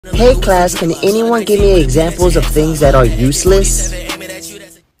Hey class, can anyone give me examples of things that are useless?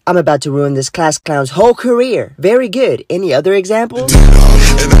 I'm about to ruin this class clown's whole career. Very good. Any other examples?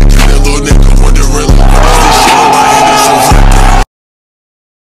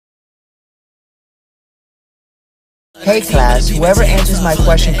 Hey class, whoever answers my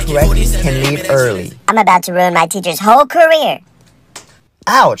question correctly can leave early. I'm about to ruin my teacher's whole career.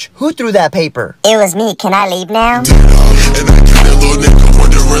 Ouch! Who threw that paper? It was me. Can I leave now?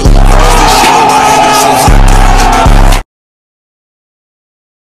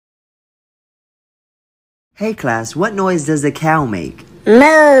 Hey class, what noise does the cow make?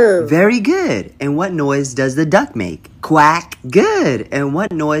 Moo! Very good. And what noise does the duck make? Quack. Good. And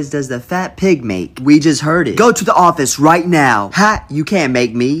what noise does the fat pig make? We just heard it. Go to the office right now. Ha! You can't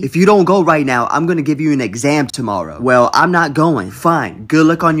make me. If you don't go right now, I'm gonna give you an exam tomorrow. Well, I'm not going. Fine. Good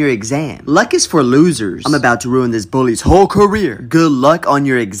luck on your exam. Luck is for losers. I'm about to ruin this bully's whole career. Good luck on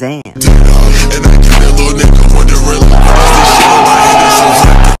your exam.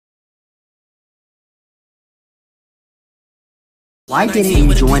 Why didn't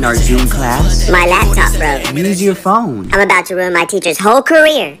you join our Zoom class? My laptop broke. Use your phone. I'm about to ruin my teacher's whole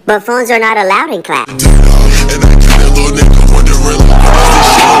career. But phones are not allowed in class.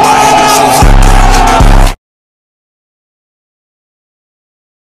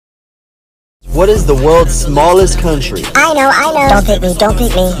 What is the world's smallest country? I know. Don't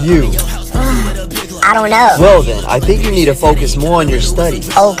pick me. You. I don't know. Well then, I think you need to focus more on your studies.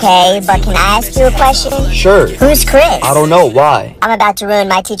 Okay, but can I ask you a question? Sure. Who's Chris? I don't know. Why? I'm about to ruin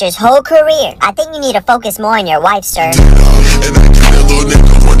my teacher's whole career. I think you need to focus more on your wife, sir.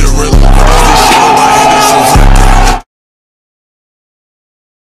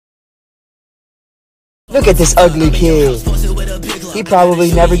 Look at this ugly kid. He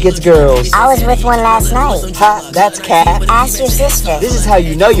probably never gets girls. I was with one last night. Ha, that's cap. Ask your sister. This is how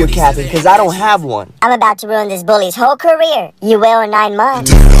you know you're capping, because I don't have one. I'm about to ruin this bully's whole career. You will in 9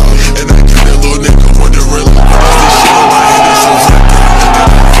 months.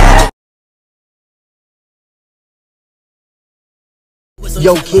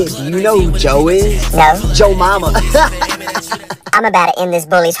 Yo kid, do you know who Joe is? No. Joe Mama. I'm about to end this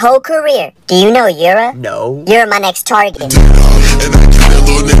bully's whole career. Do you know Yura? No. You're my next target.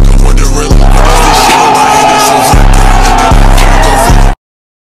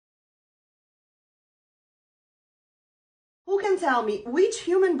 Who can tell me which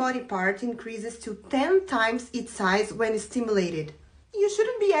human body part increases to 10 times its size when stimulated? You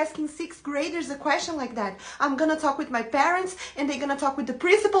shouldn't be asking 6th graders a question like that. I'm gonna talk with my parents and they're gonna talk with the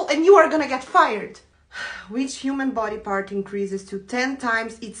principal and you are gonna get fired. Which human body part increases to 10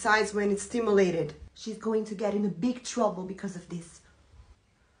 times its size when it's stimulated? She's going to get in a big trouble because of this.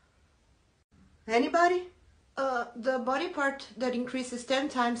 Anybody? The body part that increases 10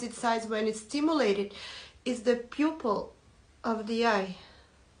 times its size when it's stimulated is the pupil of the eye.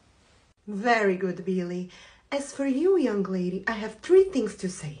 Very good, Billy. As for you, young lady, I have 3 things to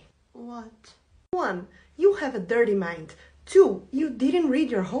say. What? 1, you have a dirty mind. 2, you didn't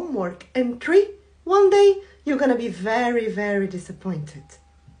read your homework. And 3, one day you're gonna be very, very disappointed.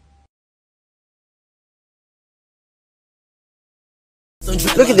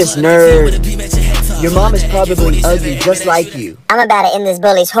 Look at this nerd. Your mom is probably ugly just like you. I'm about to end this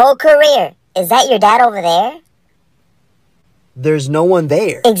bully's whole career. Is that your dad over there? There's no one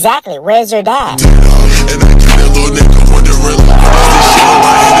there. Exactly. Where's your dad?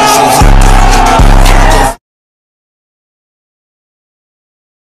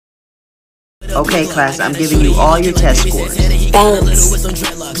 Okay, class, I'm giving you all your test scores. Thanks.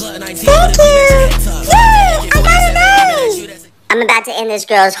 Thank you! Yay! I got an A! I'm about to end this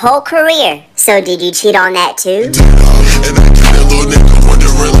girl's whole career. So did you cheat on that too?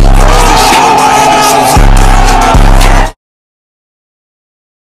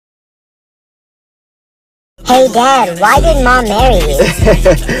 Hey Dad, why did Mom marry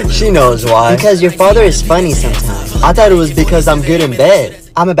you? She knows why. Because your father is funny sometimes. I thought it was because I'm good in bed.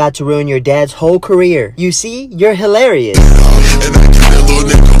 I'm about to ruin your dad's whole career. You see, you're hilarious.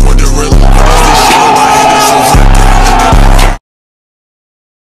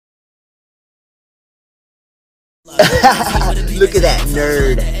 Look at that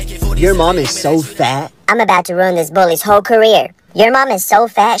nerd. Your mom is so fat. I'm about to ruin this bully's whole career. Your mom is so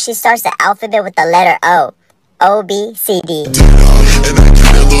fat, she starts the alphabet with the letter O. O, B, C, D.